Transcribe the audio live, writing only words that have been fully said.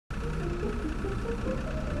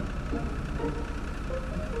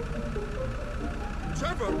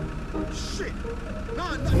Trevor! Shit!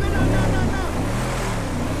 No, no, no, no, no, no, no!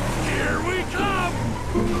 Here we come!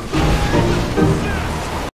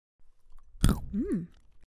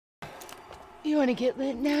 You wanna get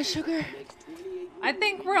lit now, sugar? I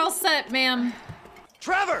think we're all set, ma'am.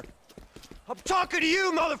 Trevor! I'm talking to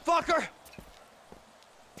you, motherfucker!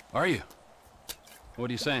 Are you? What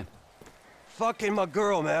are you saying? Fucking my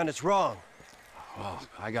girl, man, it's wrong. Well,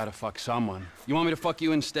 I gotta fuck someone. You want me to fuck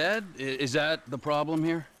you instead? Is that the problem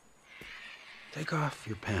here? Take off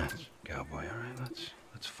your pants, cowboy, all right?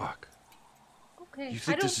 Let's fuck. Okay. You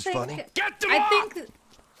think this is funny? Get them off!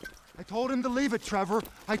 I told him to leave it, Trevor.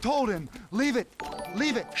 I told him. Leave it.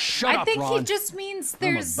 Leave it. Shut up, I think Ron. he just means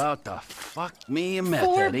there's I'm about to fuck me a method,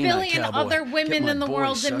 4 ain't I, billion cowboy? other Get women my in the boy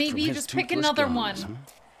world, sucked and maybe from you his just pick toothless another gums, one. huh?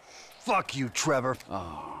 Fuck you, Trevor.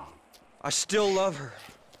 Oh. I still love her.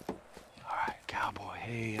 All right, cowboy.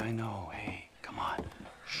 Hey, I know. Hey, come on.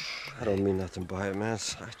 I don't mean nothing by it, man.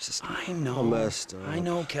 I know. I'm messed up. I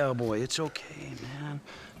know, cowboy. It's okay, man.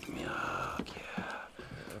 Give me a hug, yeah.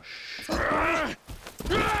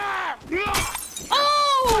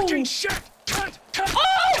 Oh! Fucking shit! Cut! Cut!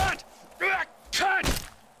 Oh! Cut! Cut!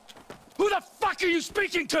 Who the fuck are you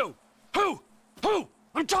speaking to? Who? Who?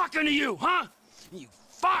 I'm talking to you, huh? You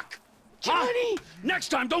fuck! Johnny! Huh? Next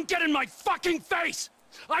time, don't get in my fucking face!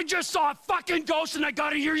 I just saw a fucking ghost and I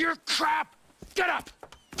gotta hear your crap! Get up!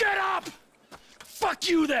 Get up! Fuck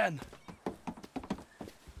you then!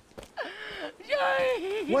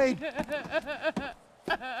 Johnny! Wait.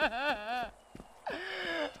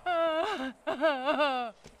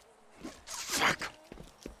 Fuck!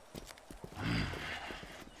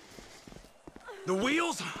 The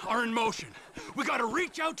wheels are in motion. We gotta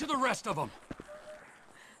reach out to the rest of them.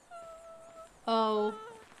 Oh.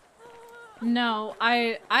 No,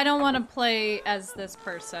 I don't want to play as this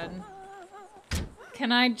person.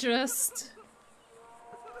 Can I just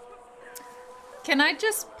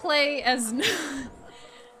play as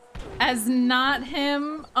as not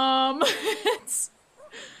him?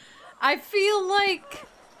 I feel like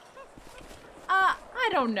I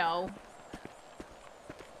don't know.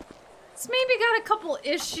 It's maybe got a couple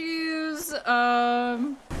issues.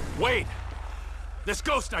 Wait! This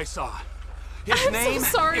ghost I saw. His I'm name so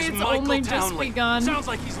sorry, is it's Michael only just Townley. begun. Sounds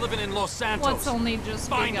like he's living in Los Santos. What's only just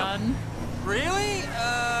Find begun? him. Really?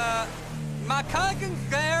 My cousin's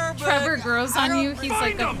there, but Trevor grows on you. He's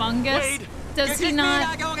like a fungus. Wade. Does he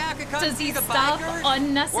not? Does he stop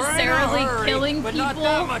unnecessarily killing but people not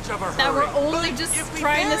that much of a that were hurry. only just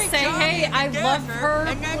trying to say, "Hey, I love her.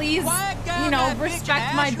 Please, you know,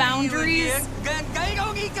 respect my boundaries." Then they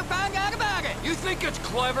don't need to find out about it. You think it's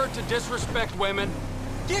clever to disrespect women?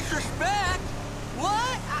 Disrespect?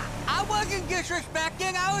 What? I wasn't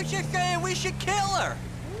disrespecting. I was just saying we should kill her.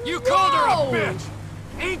 You called her Whoa. a bitch.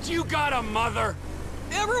 Ain't you got a mother?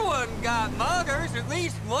 Everyone got mothers, at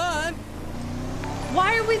least one.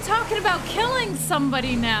 Why are we talking about killing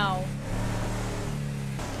somebody now?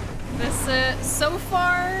 This so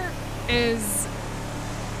far is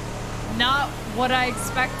not what I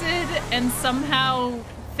expected, and somehow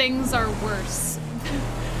things are worse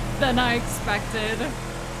than I expected.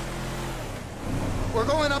 We're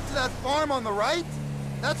going up to that farm on the right?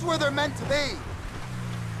 That's where they're meant to be.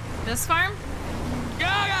 This farm?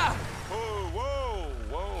 Gaga!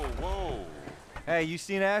 Whoa. Hey, you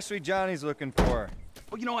seen Ashley? Johnny's looking for her.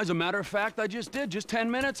 Well, you know, as a matter of fact, I just did, just 10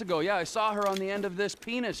 minutes ago. Yeah, I saw her on the end of this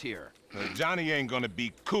penis here. Johnny ain't gonna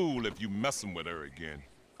be cool if you messing with her again.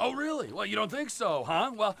 Oh, really? Well, you don't think so,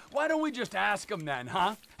 huh? Well, why don't we just ask him then,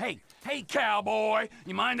 huh? Hey, cowboy,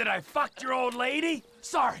 you mind that I fucked your old lady?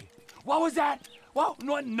 Sorry, what was that? Well,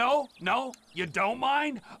 no, you don't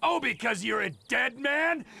mind? Oh, because you're a dead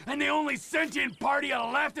man? And the only sentient part you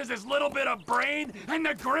left is this little bit of brain and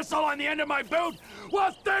the gristle on the end of my boot?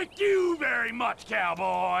 Well, thank you very much,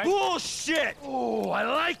 cowboy. Bullshit! Oh, I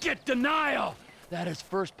like it, denial. That is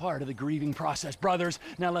first part of the grieving process, brothers.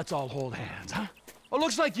 Now let's all hold hands, huh? Well,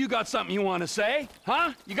 looks like you got something you want to say,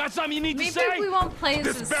 huh? You got something you need to say? Maybe we won't play as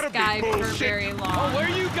This this better be guy for bullshit. very long. Oh, where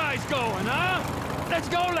are you guys going, huh? Let's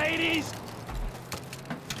go, ladies.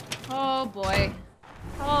 Oh boy.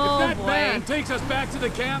 If Oh that boy. van takes us back to the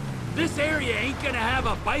camp, this area ain't gonna have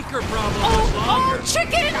a biker problem much longer. Oh,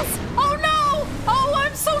 chickens! Oh no! Oh,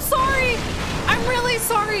 I'm so sorry. I'm really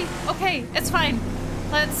sorry. Okay, it's fine.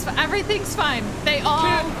 Everything's fine. They all.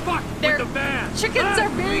 Can't fuck with the van. Chickens are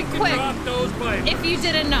very We can quick. drop those bikes. If you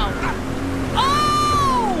didn't know.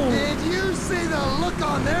 Oh! Did you see the look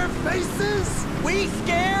on their faces? We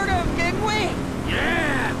scared them, didn't we?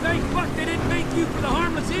 Yeah, thank fuck they didn't make you for the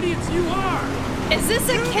harmless idiots you are. Is this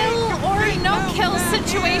a kill or a no-kill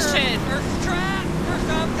situation? Or trapped or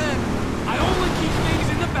something. I only keep things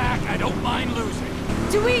in I don't mind losing.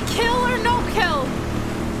 Do we kill or no kill?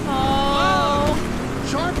 Oh.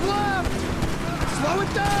 Sharp left! Slow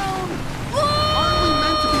it down! Whoa! Aren't we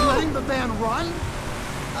meant to be letting the van run?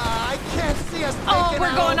 I can't see us Oh, taking we're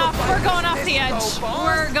out going all off. the We're going bikers off the this edge. go, boss.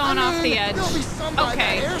 We're going I off mean, the edge. There'll be some by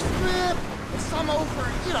Okay. that airstrip, some over,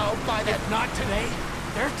 you know, by that. If not today,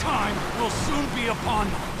 their time will soon be upon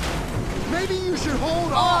them. Maybe you should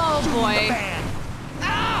hold Oh, off shooting boy. the van.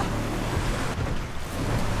 Ah!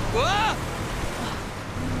 Whoa!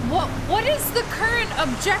 What is the current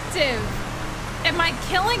objective? Am I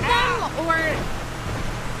killing them or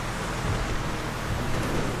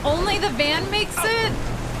only the van makes it?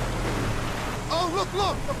 Oh,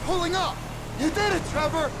 look, they're pulling up. You did it,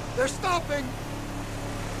 Trevor. They're stopping.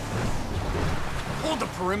 Hold the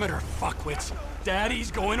perimeter, fuckwits.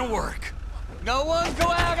 Daddy's going to work. No one go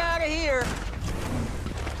out of here.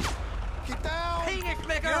 Get down. Penis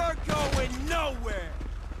maker. You're going nowhere.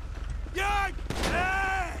 You're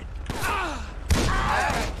dead.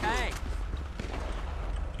 Okay.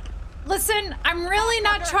 Listen, I'm really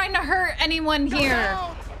not trying to hurt anyone here.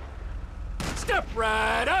 Step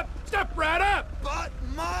right up! Step right up! Butt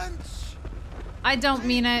munch. I don't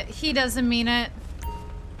mean it. He doesn't mean it.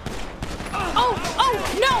 Oh,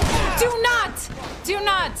 no! Do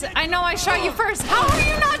not! I know I shot you first. How are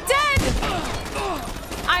you not dead?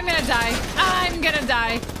 I'm gonna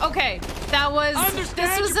die. Okay,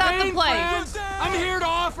 this was out the play. Friends? I'm here to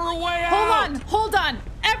offer a way out. Hold on.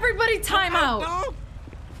 Everybody time out.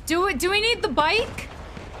 Do we need the bike?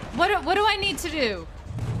 What do I need to do?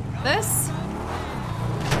 This?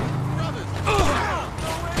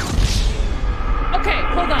 Okay,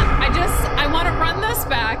 hold on. I want to run this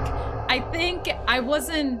back. I think I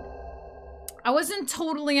wasn't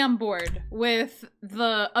totally on board with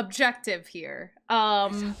the objective here. No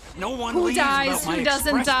one who leaves dies, without my who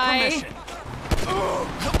doesn't express die. permission.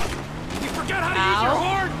 You forget how to use your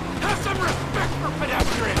horn? Have some respect for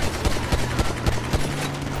pedestrians.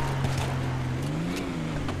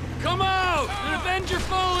 Come out and avenge your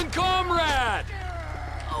fallen comrade.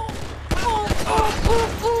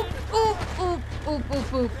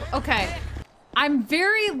 Oop. Okay. I'm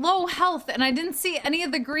very low health and I didn't see any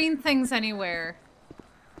of the green things anywhere.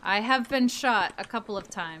 I have been shot a couple of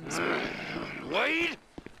times. Wade?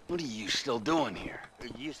 What are you still doing here?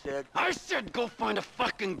 You said. I said go find a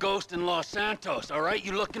fucking ghost in Los Santos, all right?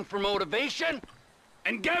 You looking for motivation?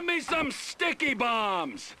 And get me some sticky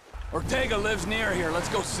bombs. Ortega lives near here. Let's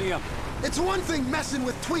go see him. It's one thing messing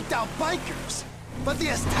with tweaked out bikers, but the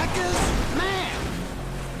Aztecas, man.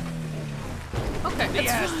 Okay, The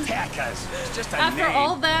it's Aztecas. It's just a after name.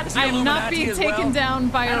 all that, Is he I'm not Illuminati being as taken well? down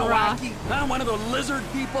by a rock. Anunnaki? Huh? One of the lizard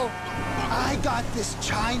people? I got this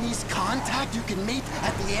Chinese contact you can meet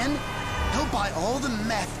at the end. He'll buy all the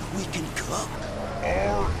meth we can cook.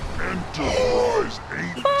 Our enterprise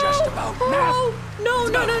ain't Just about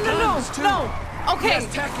meth. No. Okay,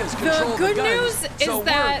 Aztecas the control good the guns, news is so we're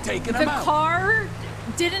that taking the 'em out. car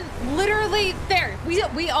didn't literally there.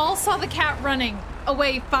 We all saw the cat running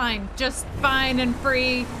away fine, just fine and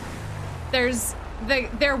free. There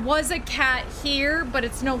was a cat here, but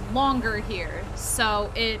it's no longer here.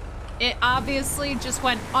 So it obviously just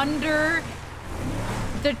went under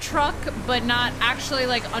the truck, but not actually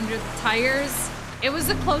like under the tires. It was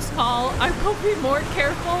a close call. I will be more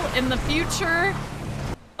careful in the future.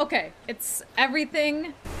 Okay, it's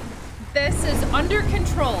everything. This is under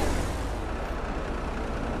control.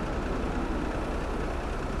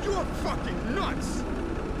 You're fucking nuts.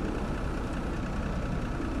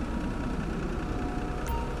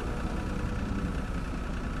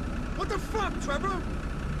 What the fuck, Trevor?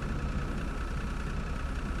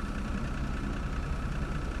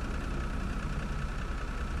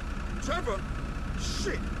 Trevor?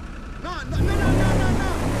 Shit. No.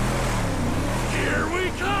 Here we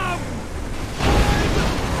come.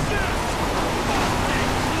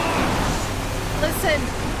 Listen,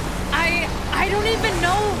 I don't even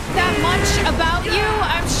know that much about you.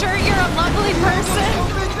 I'm sure you're a lovely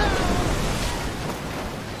person.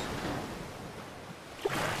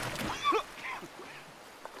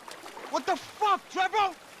 What the fuck,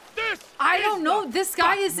 Trevor? I don't know. the This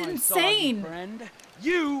guy fuck, is my insane. soggy friend.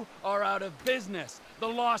 You are out of business. The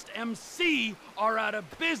Lost MC are out of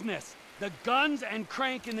business. The guns and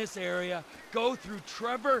crank in this area go through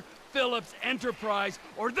Trevor Phillips' enterprise,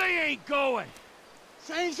 or they ain't going.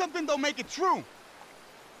 Saying something don't make it true.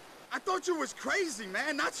 I thought you was crazy,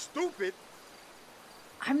 man, not stupid.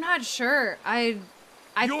 I'm not sure. I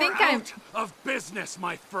You're think I'm. out of business,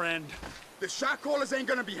 my friend. The shot callers ain't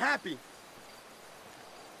gonna be happy.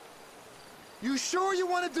 You sure you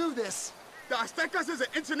want to do this? The Aztecas is an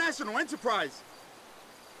international enterprise.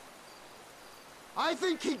 I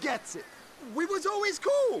think he gets it. We was always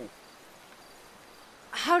cool.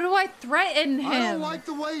 How do I threaten him? I don't like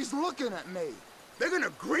the way he's looking at me. They're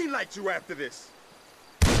gonna greenlight you after this.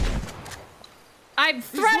 I'm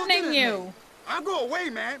threatening you. I'll go away,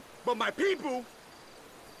 man, but my people...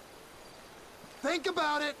 Think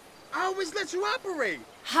about it. I always let you operate.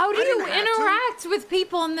 How do I you didn't have to. interact with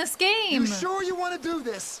people in this game? You sure you want to do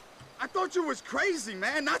this? I thought you was crazy,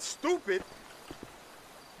 man, not stupid.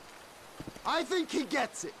 I think he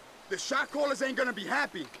gets it. The shot callers ain't gonna be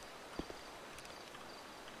happy.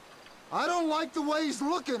 I don't like the way he's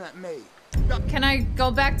looking at me. Can I go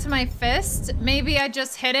back to my fist? Maybe I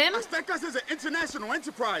just hit him? Expect us as an international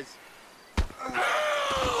enterprise.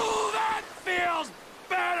 Oh, that feels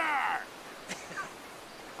better!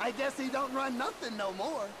 I guess he don't run nothing no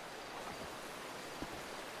more.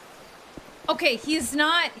 Okay, he's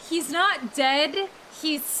not dead.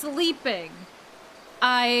 He's sleeping. Come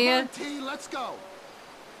on, T, let's go.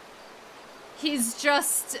 He's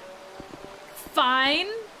just fine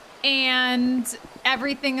and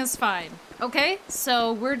everything is fine. Okay?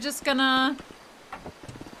 So we're just gonna...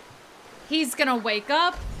 He's gonna wake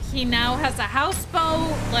up. He now has a houseboat.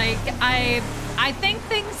 Like, I think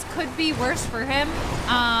things could be worse for him.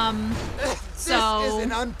 This is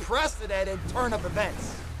an unprecedented turn of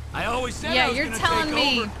events. I always said yeah, I was you're gonna telling take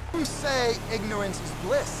me. over. You say ignorance is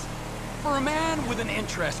bliss. For a man with an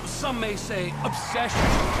interest, some may say obsession,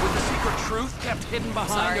 with the secret truth kept hidden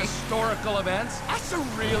behind historical events, that's a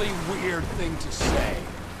really weird thing to say.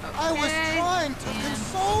 I was trying to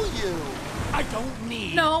console you. I don't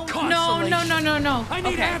need No. I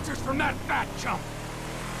need answers from that fat chump.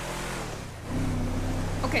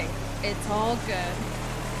 Okay, it's all good.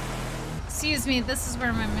 Excuse me, this is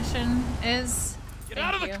where my mission is. Get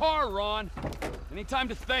out of the car, Ron. Any time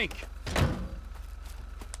to think.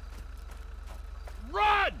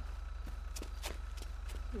 Run!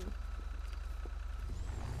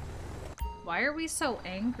 Why are we so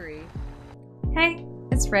angry? Hey,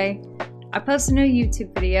 it's Ray. I post a new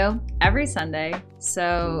YouTube video every Sunday,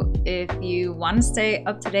 so if you want to stay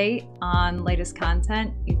up to date on latest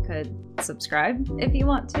content, you could subscribe if you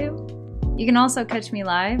want to. You can also catch me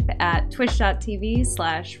live at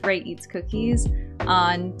twitch.tv/RayEatsCookies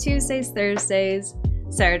on Tuesdays, Thursdays,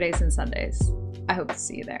 Saturdays, and Sundays. I hope to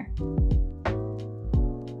see you there.